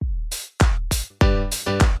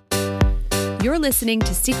You're listening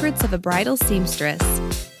to Secrets of a Bridal Seamstress.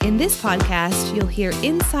 In this podcast, you'll hear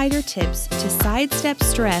insider tips to sidestep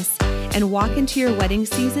stress and walk into your wedding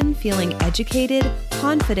season feeling educated,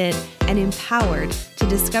 confident, and empowered to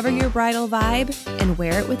discover your bridal vibe and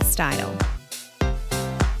wear it with style.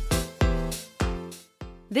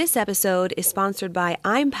 This episode is sponsored by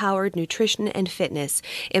I'm Powered Nutrition and Fitness,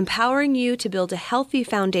 empowering you to build a healthy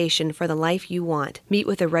foundation for the life you want. Meet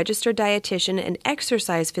with a registered dietitian and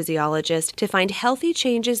exercise physiologist to find healthy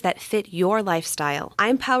changes that fit your lifestyle.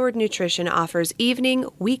 I'm Powered Nutrition offers evening,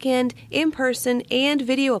 weekend, in-person, and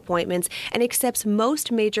video appointments and accepts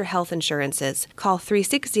most major health insurances. Call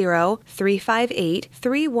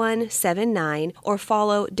 360-358-3179 or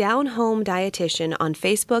follow Down Home Dietitian on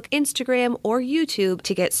Facebook, Instagram, or YouTube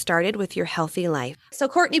to get started with your healthy life. So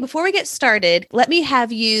Courtney, before we get started, let me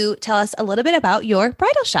have you tell us a little bit about your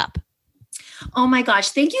bridal shop. Oh my gosh.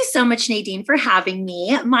 Thank you so much, Nadine, for having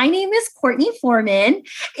me. My name is Courtney Foreman,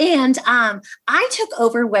 and I took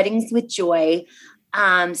over Weddings with Joy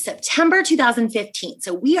September 2015.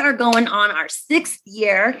 So we are going on our 6th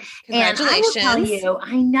year. Congratulations. And I will tell you,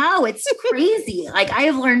 I know it's crazy. Like I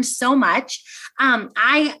have learned so much.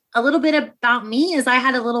 A little bit about me is I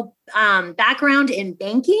had a little background in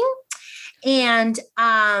banking, and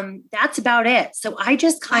that's about it. So I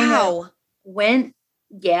just kind of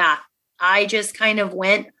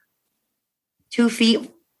went 2 feet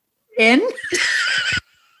in.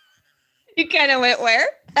 You kind of went where?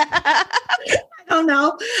 I don't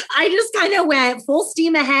know. I just kind of went full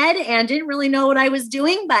steam ahead and didn't really know what I was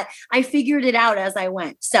doing, but I figured it out as I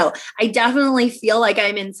went. So I definitely feel like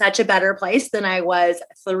I'm in such a better place than I was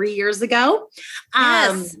 3 years ago.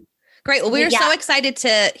 Yes. Great. Well, we are so excited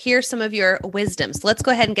to hear some of your wisdoms. Let's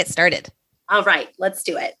go ahead and get started. All right, let's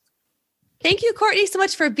do it. Thank you, Courtney, so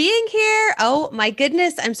much for being here. Oh my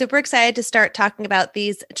goodness. I'm super excited to start talking about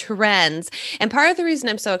these trends. And part of the reason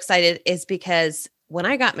I'm so excited is because when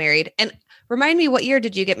I got married, and remind me, what year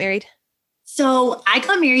did you get married? So I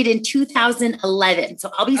got married in 2011. So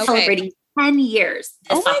I'll be celebrating 10 years.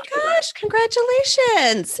 Oh my gosh.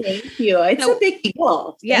 Congratulations. Thank you. It's a big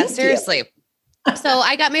deal. Yeah, seriously. So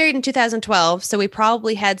I got married in 2012. So we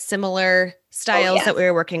probably had similar styles that we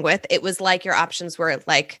were working with. It was like your options were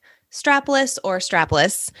like strapless or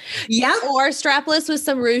strapless. Yeah. Or strapless with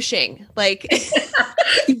some ruching. Like,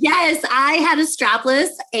 yes, I had a strapless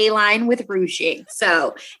A-line with ruching.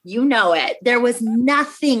 So you know it. There was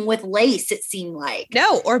nothing with lace, it seemed like.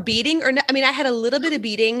 No, or beading or no, I mean, I had a little bit of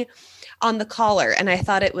beading on the collar and I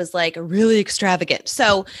thought it was like really extravagant.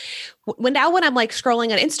 So when I'm like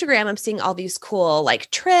scrolling on Instagram, I'm seeing all these cool like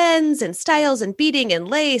trends and styles and beading and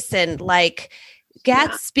lace and like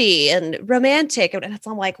Gatsby and romantic. And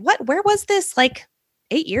I'm like, what, where was this like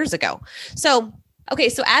 8 years ago? So, okay.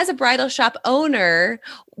 So as a bridal shop owner,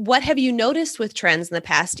 what have you noticed with trends in the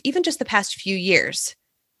past, even just the past few years?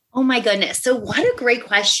 Oh my goodness. So what a great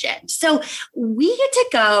question. So we get to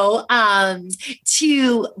go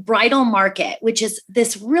to Bridal Market, which is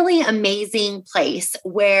this really amazing place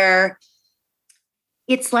where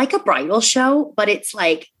it's like a bridal show, but it's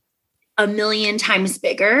like a million times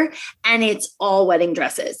bigger and it's all wedding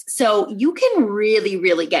dresses. So you can really,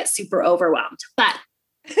 really get super overwhelmed. But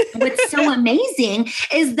what's so amazing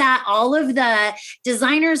is that all of the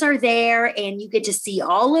designers are there and you get to see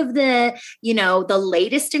all of the, the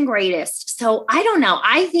latest and greatest. So I don't know.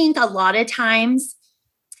 I think a lot of times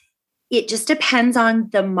it just depends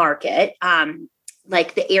on the market.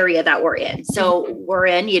 Like the area that we're in. So we're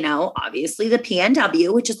in, obviously the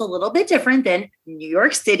PNW, which is a little bit different than New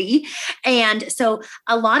York City. And so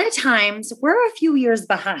a lot of times we're a few years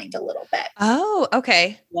behind a little bit. Oh,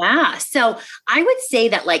 okay. Yeah. So I would say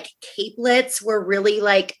that like capelets were really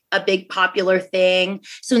like a big popular thing.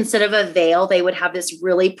 So instead of a veil, they would have this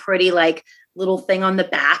really pretty, like little thing on the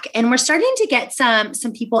back. And we're starting to get some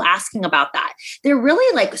people asking about that. They're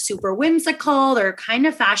really like super whimsical. They're kind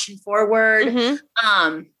of fashion forward.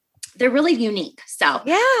 Mm-hmm. They're really unique. So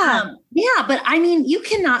but I mean, you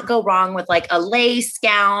cannot go wrong with like a lace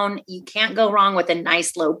gown. You can't go wrong with a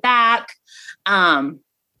nice low back. I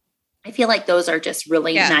feel like those are just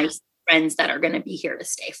really nice trends that are going to be here to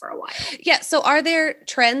stay for a while. Yeah. So are there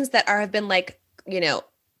trends that have been like,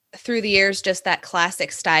 through the years, just that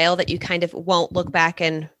classic style that you kind of won't look back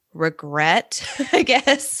and regret, I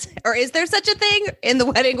guess? Or is there such a thing in the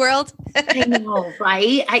wedding world? I know,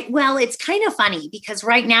 right? Well, it's kind of funny because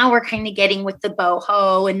right now we're kind of getting with the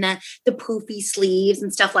boho and the poofy sleeves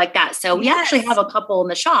and stuff like that. So we actually have a couple in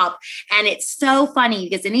the shop, and it's so funny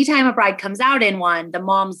because anytime a bride comes out in one, the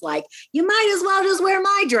mom's like, you might as well just wear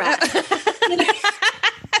my dress.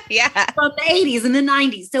 Yeah. from the 80s and the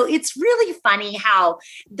 90s. So it's really funny how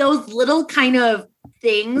those little kind of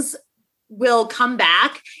things will come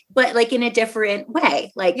back, but like in a different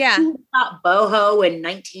way. Like who thought boho in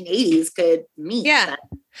 1980s could meet? Yeah.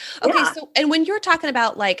 But, okay. So, and when you're talking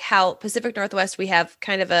about like how Pacific Northwest, we have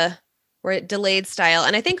kind of we're delayed style.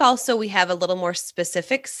 And I think also we have a little more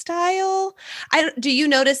specific style. Do you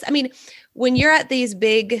notice, I mean, when you're at these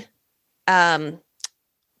big,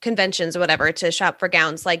 conventions or whatever to shop for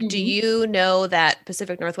gowns, like, do you know that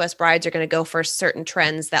Pacific Northwest brides are going to go for certain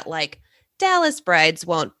trends that like Dallas brides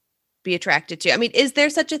won't be attracted to? I mean, is there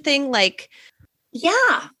such a thing? Like,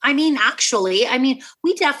 yeah, I mean, actually,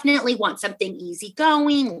 we definitely want something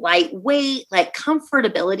easygoing, lightweight, like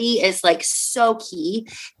comfortability is like so key.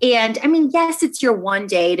 And I mean, yes, it's your one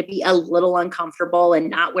day to be a little uncomfortable and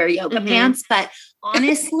not wear yoga pants, but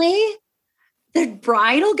honestly, the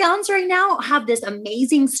bridal gowns right now have this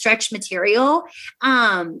amazing stretch material.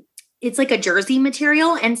 It's like a jersey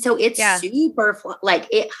material. And so it's super, like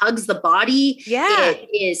it hugs the body. Yeah. It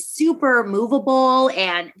is super movable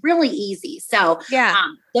and really easy. So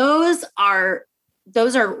those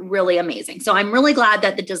are really amazing. So I'm really glad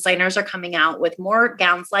that the designers are coming out with more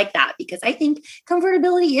gowns like that, because I think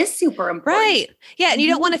comfortability is super important. Right. Yeah. And you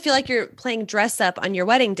don't want to feel like you're playing dress up on your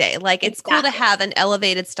wedding day. Like it's cool to have an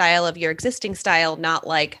elevated style of your existing style, not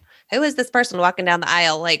like, who is this person walking down the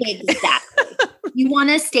aisle? Like exactly. You want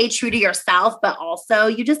to stay true to yourself, but also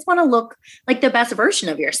you just want to look like the best version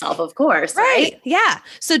of yourself, of course. Right. Yeah.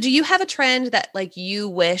 So do you have a trend that like you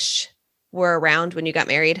wish were around when you got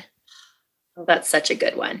married? Oh, that's such a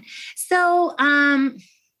good one. So, I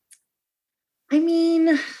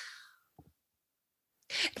mean,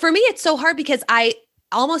 for me, it's so hard because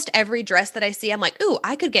almost every dress that I see, I'm like, ooh,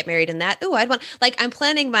 I could get married in that. Ooh, I'd want, like, I'm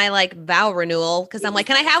planning my like vow renewal because I'm like,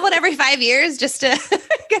 can I have one every 5 years just to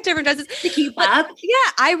get different dresses to keep up?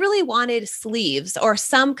 Yeah, I really wanted sleeves or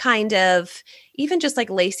some kind of, even just like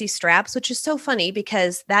lacy straps, which is so funny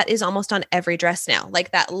because that is almost on every dress now,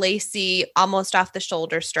 like that lacy, almost off the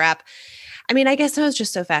shoulder strap. I mean, I guess I was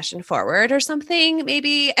just so fashion forward or something,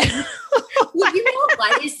 maybe. Well, you know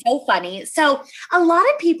what is so funny? So a lot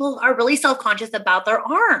of people are really self-conscious about their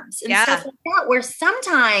arms and stuff like that, where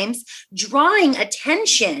sometimes drawing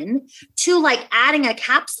attention to like adding a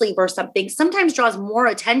cap sleeve or something sometimes draws more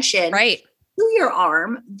attention to your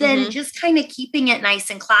arm than just kind of keeping it nice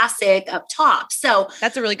and classic up top. So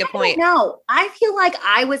that's a really good point. No, I feel like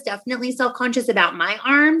I was definitely self-conscious about my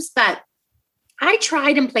arms, but I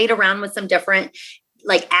tried and played around with some different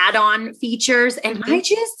like add-on features, and I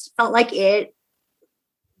just felt like it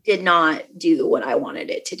did not do what I wanted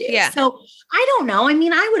it to do. Yeah. So I don't know. I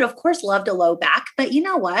mean, I would of course love to low back, but you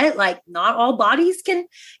know what? Like not all bodies can,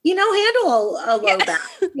 handle a low back.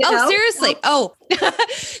 Seriously. So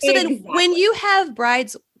then when you have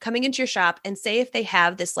brides coming into your shop and say if they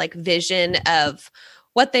have this like vision of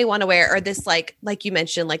what they want to wear, or this like you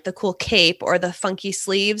mentioned, like the cool cape or the funky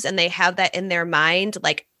sleeves, and they have that in their mind,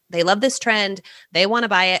 like they love this trend, they want to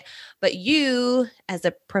buy it. But you, as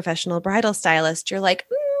a professional bridal stylist, you're like,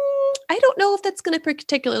 I don't know if that's going to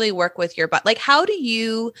particularly work with your butt. Like, how do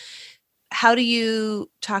you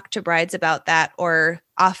talk to brides about that or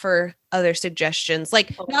offer other suggestions?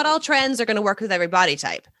 Like, not all trends are going to work with every body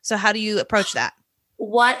type. So how do you approach that?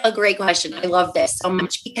 What a great question. I love this so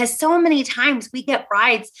much because so many times we get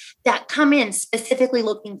brides that come in specifically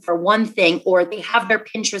looking for one thing, or they have their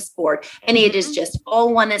Pinterest board and it is just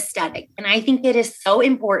all one aesthetic. And I think it is so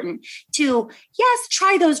important to, yes,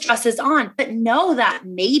 try those dresses on, but know that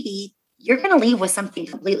maybe you're going to leave with something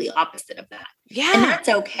completely opposite of that. Yeah. And that's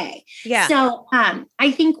okay. Yeah. So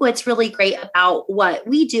I think what's really great about what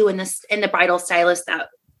we do in the bridal stylist that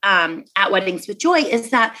at Weddings with Joy is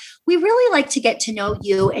that we really like to get to know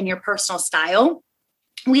you and your personal style.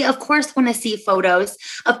 We, of course, want to see photos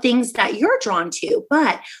of things that you're drawn to.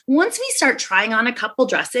 But once we start trying on a couple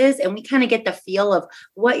dresses and we kind of get the feel of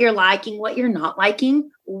what you're liking, what you're not liking,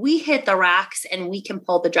 we hit the racks and we can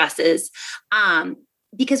pull the dresses.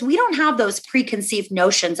 Because we don't have those preconceived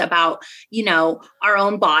notions about, our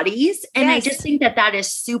own bodies. And I just think that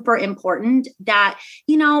is super important that,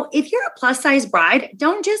 if you're a plus size bride,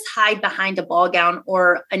 don't just hide behind a ball gown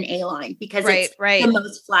or an A-line because it's the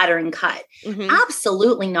most flattering cut.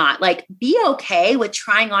 Absolutely not. Like, be okay with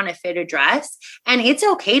trying on a fitted dress, and it's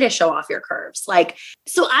okay to show off your curves. Like,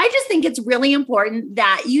 so I just think it's really important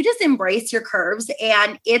that you just embrace your curves,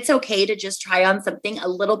 and it's okay to just try on something a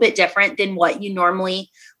little bit different than what you normally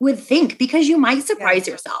would think, because you might surprise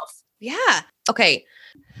yourself. Yeah. Okay.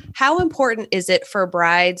 How important is it for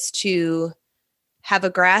brides to have a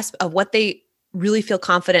grasp of what they really feel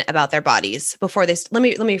confident about their bodies before they, let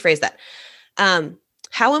me rephrase that.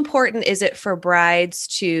 how important is it for brides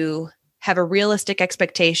to have a realistic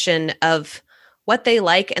expectation of what they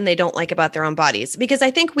like and they don't like about their own bodies? Because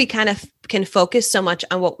I think we kind of can focus so much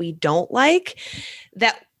on what we don't like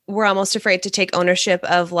that we're almost afraid to take ownership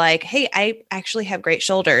of like, hey, I actually have great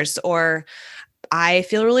shoulders, or I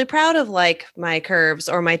feel really proud of like my curves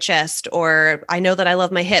or my chest, or I know that I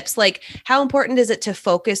love my hips. Like, how important is it to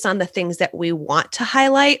focus on the things that we want to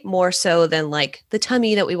highlight more so than like the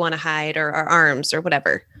tummy that we want to hide or our arms or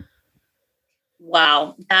whatever?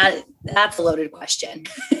 Wow, that's a loaded question.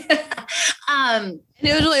 And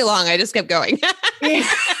it was really long. I just kept going.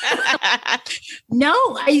 No,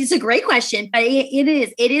 it's a great question, but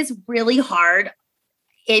it is really hard.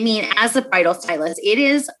 I mean, as a bridal stylist, it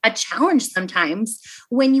is a challenge sometimes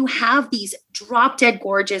when you have these drop dead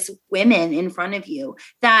gorgeous women in front of you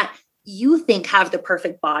that you think have the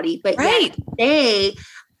perfect body, but yet they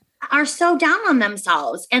are so down on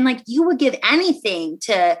themselves. And like you would give anything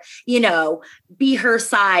to, be her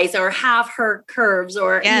size or have her curves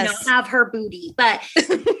or, have her booty. But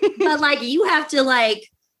like you have to like,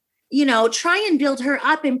 try and build her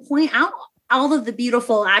up and point out all of the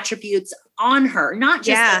beautiful attributes on her, not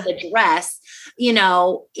just that the dress,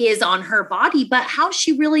 is on her body, but how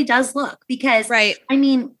she really does look. Because I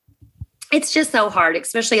mean, it's just so hard,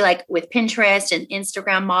 especially like with Pinterest and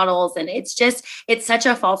Instagram models. And it's such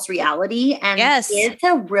a false reality. And it's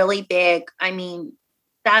a really big, I mean,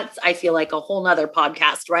 that's, I feel like a whole nother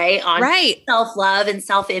podcast, right? On self-love and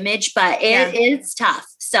self-image, but it is tough.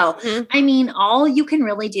 So, I mean, all you can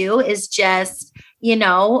really do is just,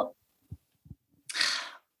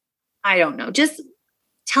 I don't know, just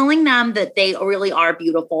telling them that they really are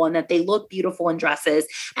beautiful and that they look beautiful in dresses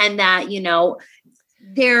and that,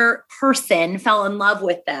 their person fell in love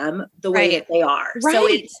with them the way that they are. So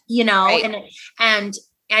it's, and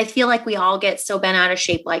I feel like we all get so bent out of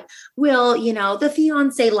shape. Like, will, the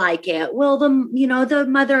fiance like it? Will the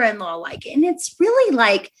mother-in-law like it? And it's really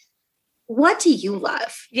like, what do you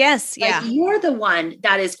love? Yes. Like, you're the one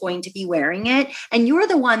that is going to be wearing it. And you're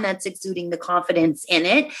the one that's exuding the confidence in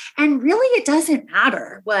it. And really, it doesn't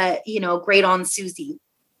matter what, great on Susie.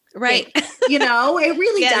 Right. It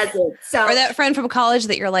really doesn't. So, or that friend from college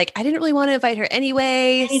that you're like, I didn't really want to invite her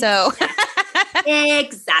anyway. So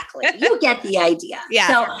exactly. You get the idea. Yeah.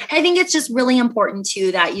 So I think it's just really important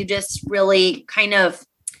too, that you just really kind of,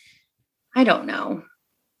 I don't know,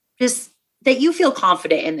 just that you feel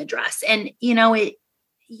confident in the dress. And,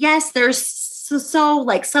 there's so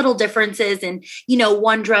like subtle differences in,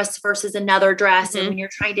 one dress versus another dress. And when you're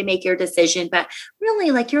trying to make your decision, but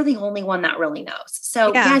really like you're the only one that really knows.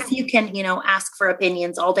 So yes, you can, ask for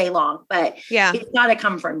opinions all day long, but it's got to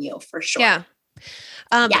come from you for sure. Yeah.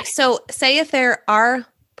 So say if there are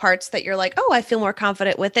parts that you're like, oh, I feel more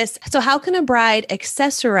confident with this. So how can a bride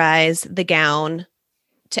accessorize the gown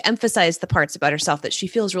to emphasize the parts about herself that she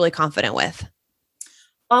feels really confident with?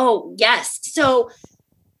 Oh, yes. So,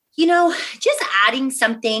 just adding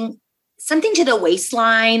something to the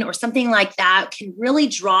waistline or something like that can really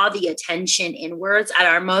draw the attention inwards at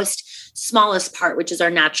our most smallest part, which is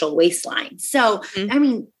our natural waistline. So, I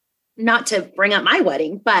mean, not to bring up my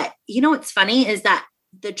wedding, but what's funny is that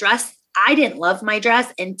the dress, I didn't love my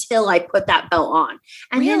dress until I put that belt on.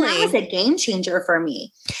 And then that was a game changer for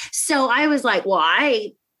me. So I was like, well,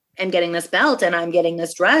 I am getting this belt and I'm getting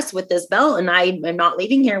this dress with this belt and I am not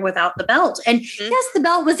leaving here without the belt. And yes, the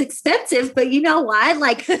belt was expensive, but you know what?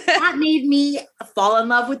 Like that made me fall in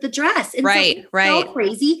love with the dress. And so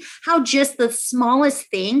crazy how just the smallest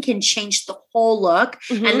thing can change the whole look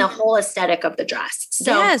and the whole aesthetic of the dress.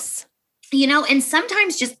 So, and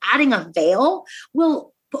sometimes just adding a veil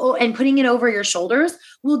and putting it over your shoulders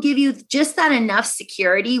will give you just that enough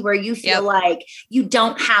security where you feel like you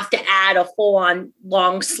don't have to add a full on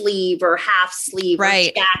long sleeve or half sleeve or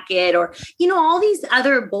jacket or, all these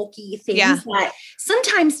other bulky things that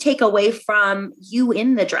sometimes take away from you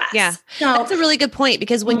in the dress. Yeah. So that's a really good point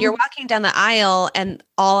because when you're walking down the aisle and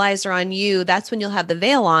all eyes are on you, that's when you'll have the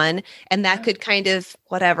veil on. And that could kind of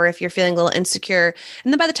whatever, if you're feeling a little insecure.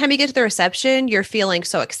 And then by the time you get to the reception, you're feeling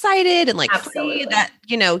so excited and like free that,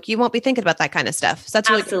 you won't be thinking about that kind of stuff. So that's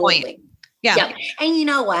a really good point. Yeah. And you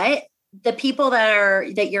know what? The people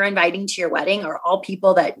that you're inviting to your wedding are all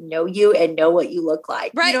people that know you and know what you look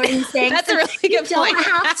like. Right. You know what I'm saying? That's a really good point. You don't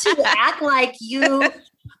have to act like you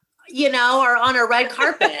are on a red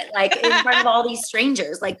carpet, like in front of all these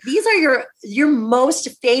strangers. Like these are your most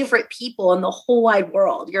favorite people in the whole wide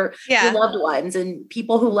world, your loved ones and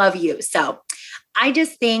people who love you. So I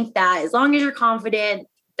just think that as long as you're confident,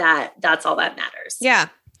 that's all that matters. Yeah.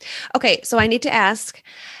 Okay. So I need to ask,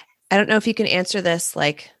 I don't know if you can answer this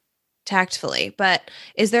like tactfully. But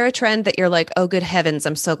is there a trend that you're like, oh, good heavens,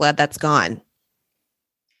 I'm so glad that's gone?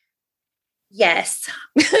 Yes.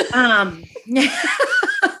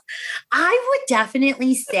 I would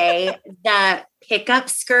definitely say that pickup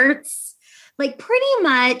skirts, like pretty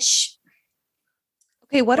much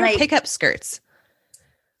Okay, what are like, pickup skirts?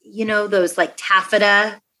 those like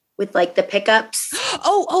taffeta with like the pickups.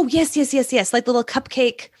 Oh, yes, yes, yes, yes. Like little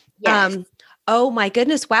cupcake. Yes. Oh my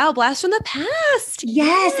goodness. Wow. Blast from the past.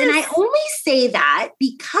 Yes. And I Yes. only say that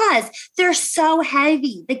because they're so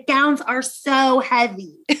heavy. The gowns are so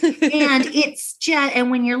heavy. And it's just,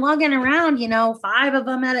 and when you're lugging around, 5 of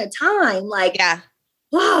them at a time, like, Yeah.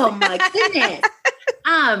 oh my goodness.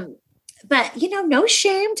 But no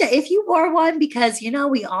shame to if you wore one, because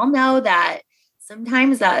we all know that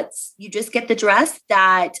sometimes you just get the dress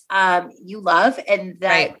that you love, and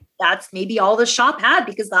that's maybe all the shop had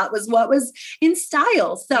because that was what was in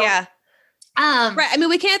style. So yeah. Right. I mean,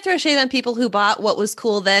 we can't throw shade on people who bought what was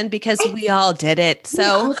cool then because we all did it. So we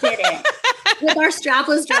all did it with our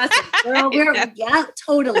strapless dresses. Yeah,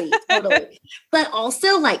 totally. But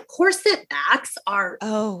also like corset backs are,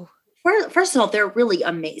 first of all, they're really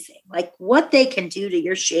amazing. Like what they can do to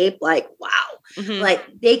your shape, like, wow. Mm-hmm. Like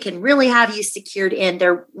they can really have you secured in.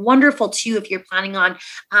 They're wonderful too if you're planning on,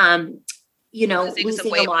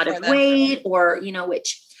 losing a lot of weight or,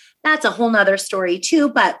 which that's a whole nother story too.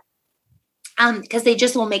 But because they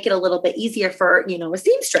just will make it a little bit easier for, a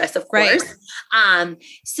seamstress, of course.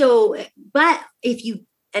 But if you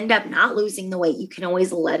end up not losing the weight, you can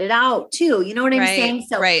always let it out too. You know what I'm saying?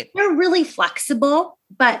 So they're really flexible,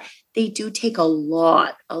 but they do take a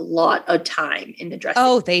lot of time in the dressing.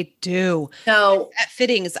 Oh, they do. So at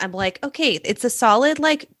fittings, I'm like, okay, it's a solid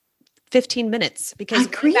like 15 minutes because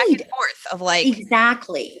back and forth of like.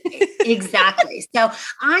 Exactly. So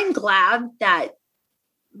I'm glad that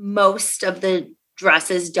most of the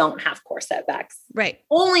dresses don't have corset backs. Right.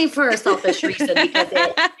 Only for a selfish reason, because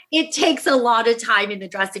it takes a lot of time in the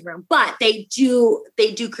dressing room, but they do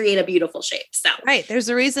create a beautiful shape. So right. There's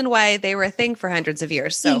a reason why they were a thing for hundreds of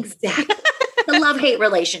years. So exactly. The love-hate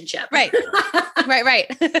relationship. Right.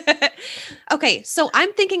 Okay. So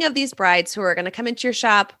I'm thinking of these brides who are going to come into your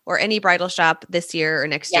shop or any bridal shop this year or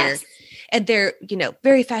next year. And they're,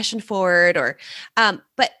 very fashion forward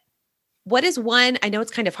but what is one, I know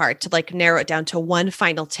it's kind of hard to like narrow it down to one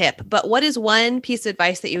final tip, but what is one piece of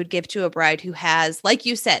advice that you would give to a bride who has, like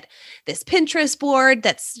you said, this Pinterest board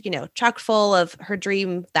that's, chock full of her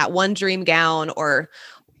dream, that one dream gown, or,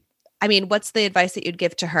 I mean, what's the advice that you'd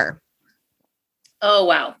give to her? Oh,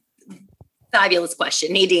 wow. Fabulous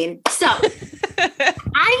question, Nadine. So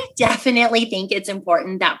I definitely think it's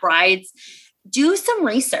important that brides do some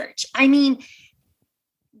research. I mean,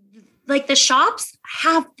 like the shops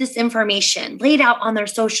have this information laid out on their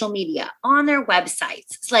social media, on their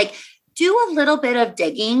websites. It's like, do a little bit of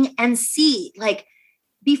digging and see, like,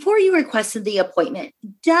 before you requested the appointment,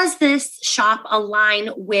 does this shop align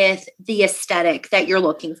with the aesthetic that you're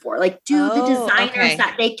looking for? Like, do the designers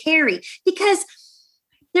that they carry? Because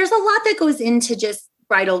there's a lot that goes into just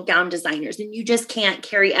bridal gown designers, and you just can't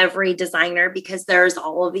carry every designer because there's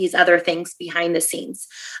all of these other things behind the scenes.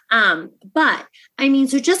 But I mean,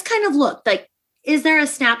 so just kind of look, like, is there a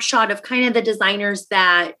snapshot of kind of the designers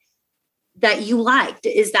that you liked?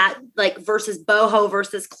 Is that like versus boho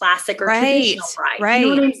versus classic or traditional bride? Right. You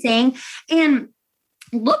know what I'm saying? And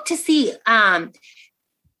look to see,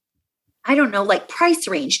 I don't know, like price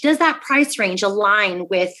range. Does that price range align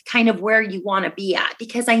with kind of where you want to be at?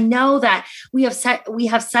 Because I know that we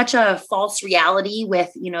have such a false reality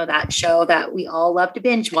with, that show that we all love to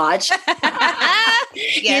binge watch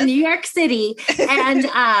in New York City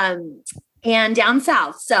and down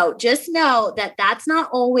south. So just know that that's not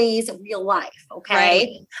always real life.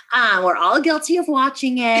 Okay. Right. We're all guilty of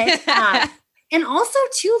watching it. And also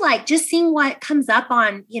too, like just seeing what comes up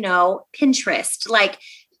on, Pinterest, like,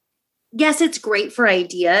 yes, it's great for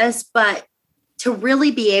ideas, but to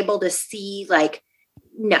really be able to see like,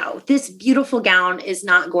 no, this beautiful gown is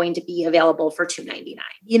not going to be available for $299.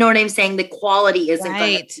 You know what I'm saying? The quality isn't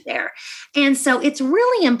going to be there. And so it's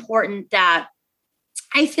really important that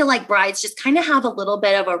I feel like brides just kind of have a little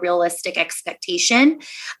bit of a realistic expectation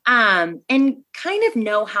and kind of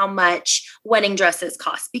know how much wedding dresses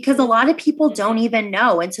cost, because a lot of people don't even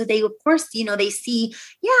know. And so they, of course, they see,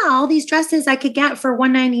 all these dresses I could get for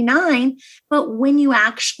 $199. But when you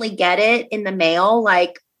actually get it in the mail,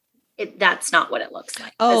 like that's not what it looks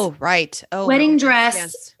like. Oh, right. Oh, wedding dress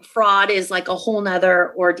yes. fraud is like a whole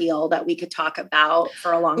nother ordeal that we could talk about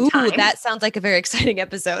for a long time. Ooh, that sounds like a very exciting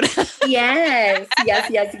episode. Yes. But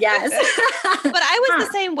I was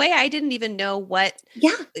the same way. I didn't even know what.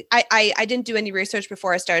 Yeah. I didn't do any research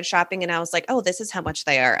before I started shopping, and I was like, oh, this is how much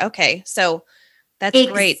they are. Okay. So that's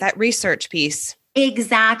great. That research piece.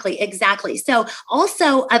 Exactly. So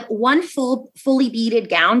also one fully beaded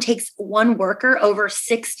gown takes one worker over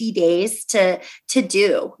 60 days to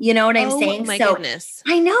do, you know what I'm saying? Oh my goodness.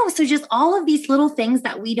 I know. So just all of these little things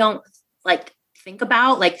that we don't like think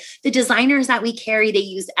about, like the designers that we carry, they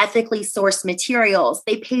use ethically sourced materials.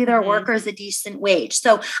 They pay their workers a decent wage.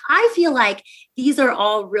 So I feel like these are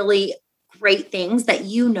all really great things that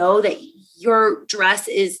you know that your dress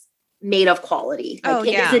is made of quality. Like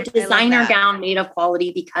it is a designer gown made of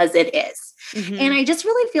quality because it is. And I just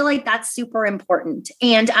really feel like that's super important.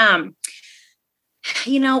 And,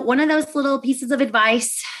 you know, one of those little pieces of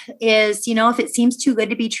advice is, you know, if it seems too good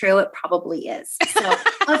to be true, it probably is. So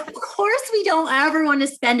of course we don't ever want to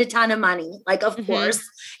spend a ton of money. Like, of course,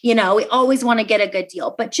 you know, we always want to get a good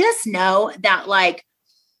deal, but just know that like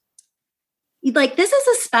this is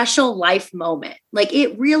a special life moment. Like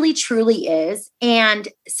it really, truly is. And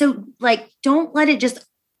so like, don't let it just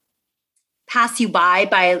pass you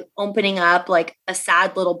by opening up like a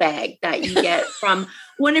sad little bag that you get from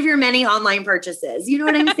one of your many online purchases. You know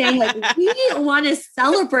what I'm saying? Like we want to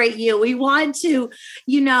celebrate you. We want to,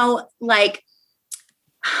 you know, like,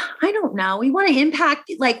 I don't know. We want to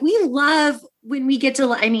impact, like we love when we get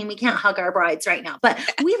to, I mean, we can't hug our brides right now, but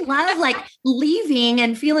we love like leaving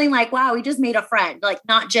and feeling like, wow, we just made a friend, like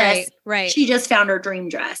not just, she just found her dream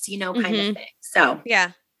dress, you know, kind of thing. So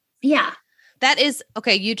yeah. That is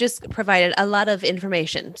okay. You just provided a lot of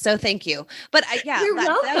information. So thank you. But You're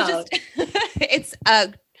welcome. That was just, it's,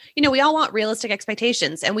 you know, we all want realistic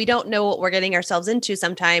expectations and we don't know what we're getting ourselves into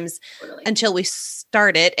sometimes until we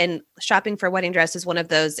start it. And shopping for a wedding dress is one of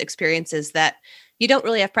those experiences that you don't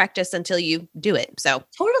really have practice until you do it. So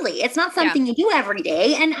totally. It's not something you do every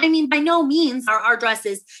day. And I mean, by no means are our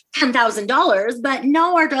dresses $10,000, but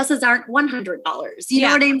no, our dresses aren't $100. You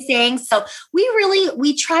know what I'm saying? So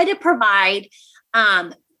we try to provide,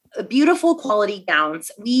 beautiful quality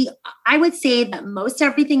gowns. I would say that most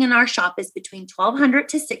everything in our shop is between $1,200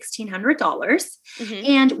 to $1,600.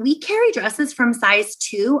 And we carry dresses from size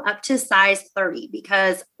 2 up to size 30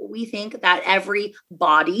 because we think that every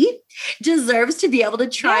body deserves to be able to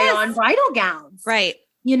try on bridal gowns. Right.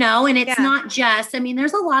 You know, and it's not just, I mean,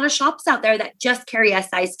 there's a lot of shops out there that just carry a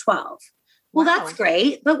size 12. Well, that's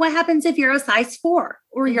great. But what happens if you're a size 4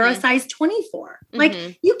 or you're a size 24? Like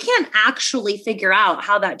you can't actually figure out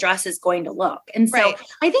how that dress is going to look. And so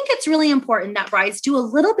I think it's really important that brides do a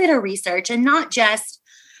little bit of research and not just,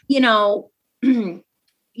 you know,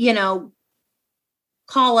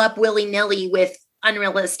 call up willy-nilly with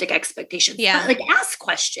unrealistic expectations. But like ask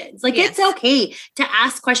questions. Like it's okay to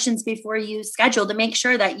ask questions before you schedule to make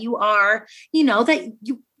sure that you are, you know, that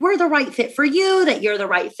we're the right fit for you, that you're the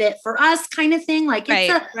right fit for us kind of thing. Like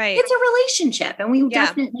it's a relationship and we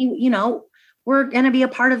definitely, you know, we're going to be a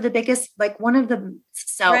part of the biggest, like one of the,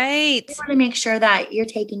 so we want to make sure that you're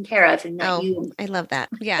taken care of and that I love that.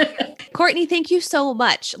 Yeah. Courtney, thank you so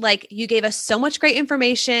much. Like you gave us so much great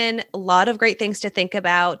information, a lot of great things to think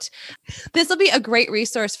about. This will be a great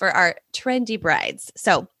resource for our trendy brides.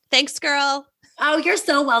 So thanks, girl. Oh, you're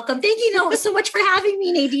so welcome. Thank you so much for having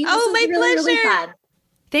me, Nadine. My pleasure. Really fun.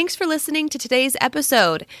 Thanks for listening to today's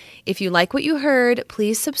episode. If you like what you heard,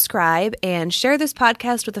 please subscribe and share this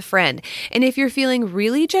podcast with a friend. And if you're feeling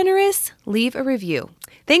really generous, leave a review.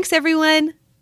 Thanks, everyone.